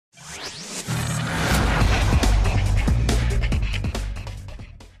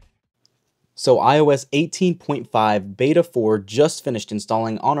So iOS 18.5 Beta 4 just finished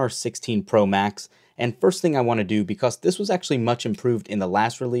installing on our 16 Pro Max. And first thing I want to do, because this was actually much improved in the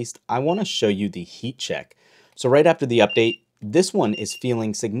last release, I want to show you the heat check. So right after the update, this one is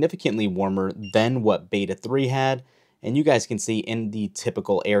feeling significantly warmer than what Beta 3 had. And you guys can see in the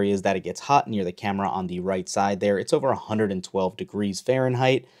typical areas that it gets hot near the camera on the right side there. It's over 112 degrees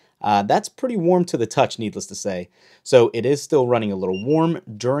Fahrenheit. That's pretty warm to the touch, needless to say. So it is still running a little warm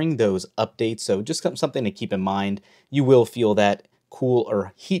during those updates. So just something to keep in mind. You will feel that cool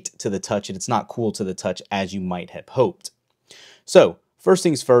or heat to the touch, and it's not cool to the touch as you might have hoped. So first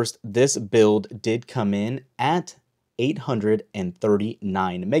things first, this build did come in at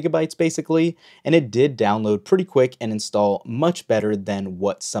 839 megabytes basically, and it did download pretty quick and install much better than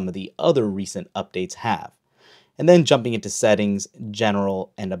what some of the other recent updates have. And then jumping into settings,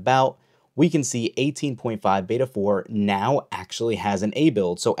 general, and about, we can see 18.5 Beta 4 now actually has an A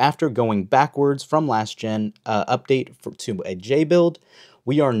build. So after going backwards from last gen update to a J build,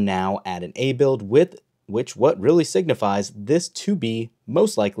 we are now at an A build, with which what really signifies this to be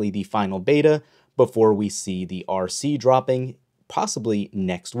most likely the final beta before we see the RC dropping possibly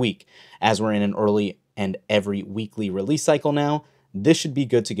next week. As we're in an early and every weekly release cycle now, this should be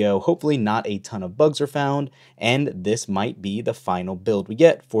good to go. Hopefully not a ton of bugs are found, and this might be the final build we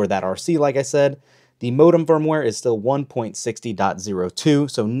get for that RC. Like I said, the modem firmware is still 1.60.02,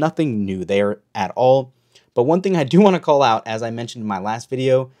 so nothing new there at all. But one thing I do want to call out, as I mentioned in my last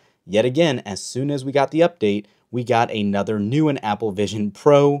video, yet again, as soon as we got the update, we got another new and Apple Vision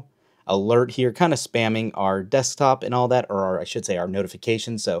Pro alert here, kind of spamming our desktop and all that, or I should say our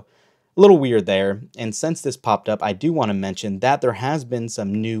notifications. So a little weird there. And since this popped up, I do want to mention that there has been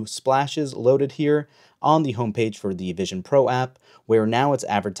some new splashes loaded here on the homepage for the Vision Pro app, where now it's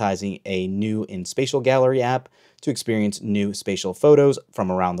advertising a new in Spatial Gallery app to experience new spatial photos from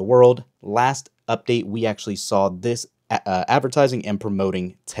around the world. Last update, we actually saw this advertising and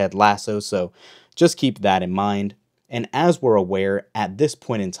promoting Ted Lasso, so just keep that in mind. And as we're aware, at this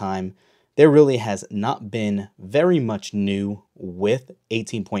point in time, there really has not been very much new with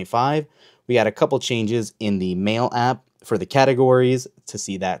 18.5. We had a couple changes in the Mail app for the categories to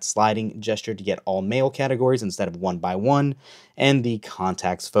see that sliding gesture to get all mail categories instead of one by one, and the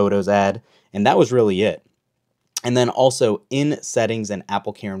Contacts Photos ad, and that was really it. And then also in settings and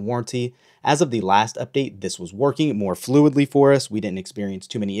Apple Care and Warranty, as of the last update, this was working more fluidly for us. We didn't experience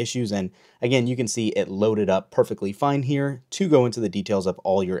too many issues. And again, you can see it loaded up perfectly fine here to go into the details of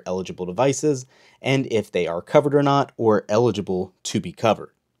all your eligible devices and if they are covered or not, or eligible to be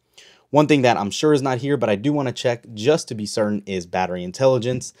covered. One thing that I'm sure is not here, but I do want to check just to be certain, is battery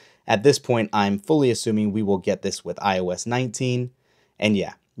intelligence. At this point, I'm fully assuming we will get this with iOS 19. And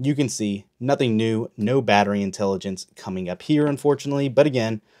yeah, you can see nothing new, no battery intelligence coming up here, unfortunately. But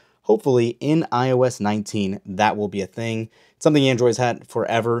again, hopefully in iOS 19, that will be a thing. It's something Android's had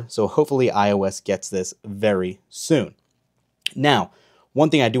forever, so hopefully iOS gets this very soon. Now,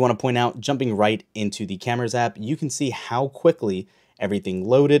 one thing I do want to point out, jumping right into the Cameras app, you can see how quickly everything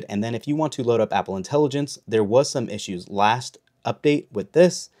loaded. And then if you want to load up Apple Intelligence, there was some issues last update with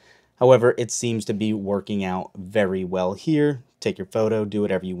this. However, it seems to be working out very well here. Take your photo, do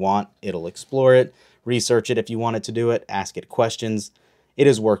whatever you want. It'll explore it, research it if you want it to do it, ask it questions. It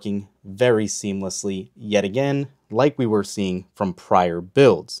is working very seamlessly yet again, like we were seeing from prior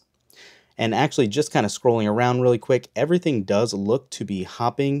builds. And actually just kind of scrolling around really quick, everything does look to be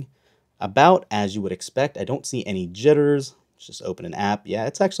hopping about as you would expect. I don't see any jitters. Let's just open an app. Yeah,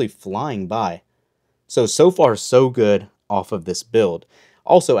 it's actually flying by. So far so good off of this build.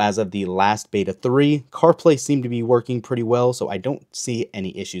 Also, as of the last Beta 3, CarPlay seemed to be working pretty well, so I don't see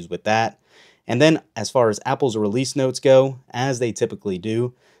any issues with that. And then, as far as Apple's release notes go, as they typically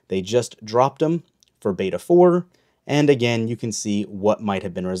do, they just dropped them for Beta 4. And again, you can see what might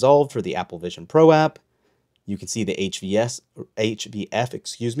have been resolved for the Apple Vision Pro app. You can see the HVF,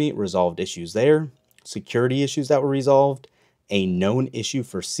 resolved issues there. Security issues that were resolved. A known issue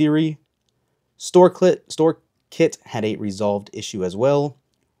for Siri. StoreKit had a resolved issue as well.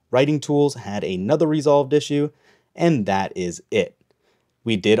 Writing Tools had another resolved issue, and that is it.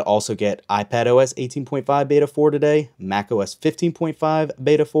 We did also get iPadOS 18.5 Beta 4 today, macOS 15.5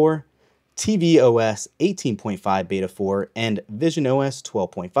 Beta 4, tvOS 18.5 Beta 4, and visionOS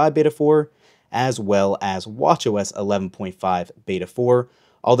 12.5 Beta 4, as well as watchOS 11.5 Beta 4,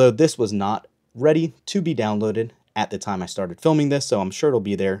 although this was not ready to be downloaded at the time I started filming this, so I'm sure it'll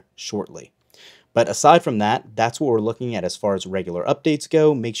be there shortly. But aside from that, that's what we're looking at as far as regular updates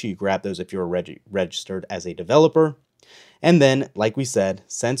go. Make sure you grab those if you're registered as a developer. And then, like we said,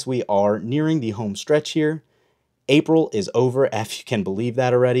 since we are nearing the home stretch here, April is over, if you can believe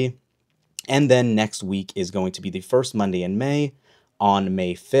that already. And then next week is going to be the first Monday in May on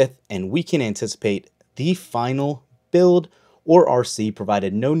May 5th, and we can anticipate the final build or RC,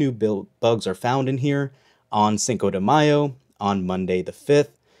 provided no new bugs are found in here, on Cinco de Mayo on Monday the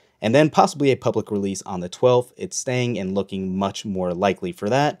 5th, and then possibly a public release on the 12th. It's staying and looking much more likely for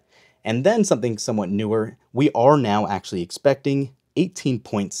that. And then something somewhat newer, we are now actually expecting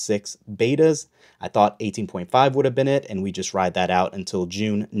 18.6 betas. I thought 18.5 would have been it, and we just ride that out until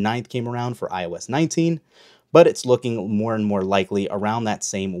June 9th came around for iOS 19. But it's looking more and more likely around that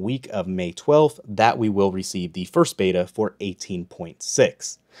same week of May 12th that we will receive the first beta for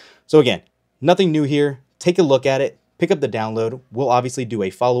 18.6. So again, nothing new here. Take a look at it, pick up the download. We'll obviously do a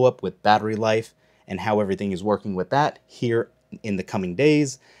follow-up with battery life and how everything is working with that here in the coming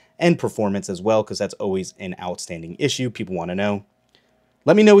days, and performance as well, because that's always an outstanding issue people want to know.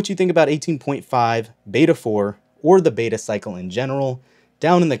 Let me know what you think about 18.5, Beta 4, or the beta cycle in general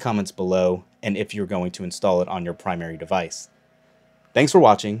down in the comments below, and if you're going to install it on your primary device. Thanks for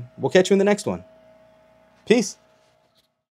watching. We'll catch you in the next one. Peace.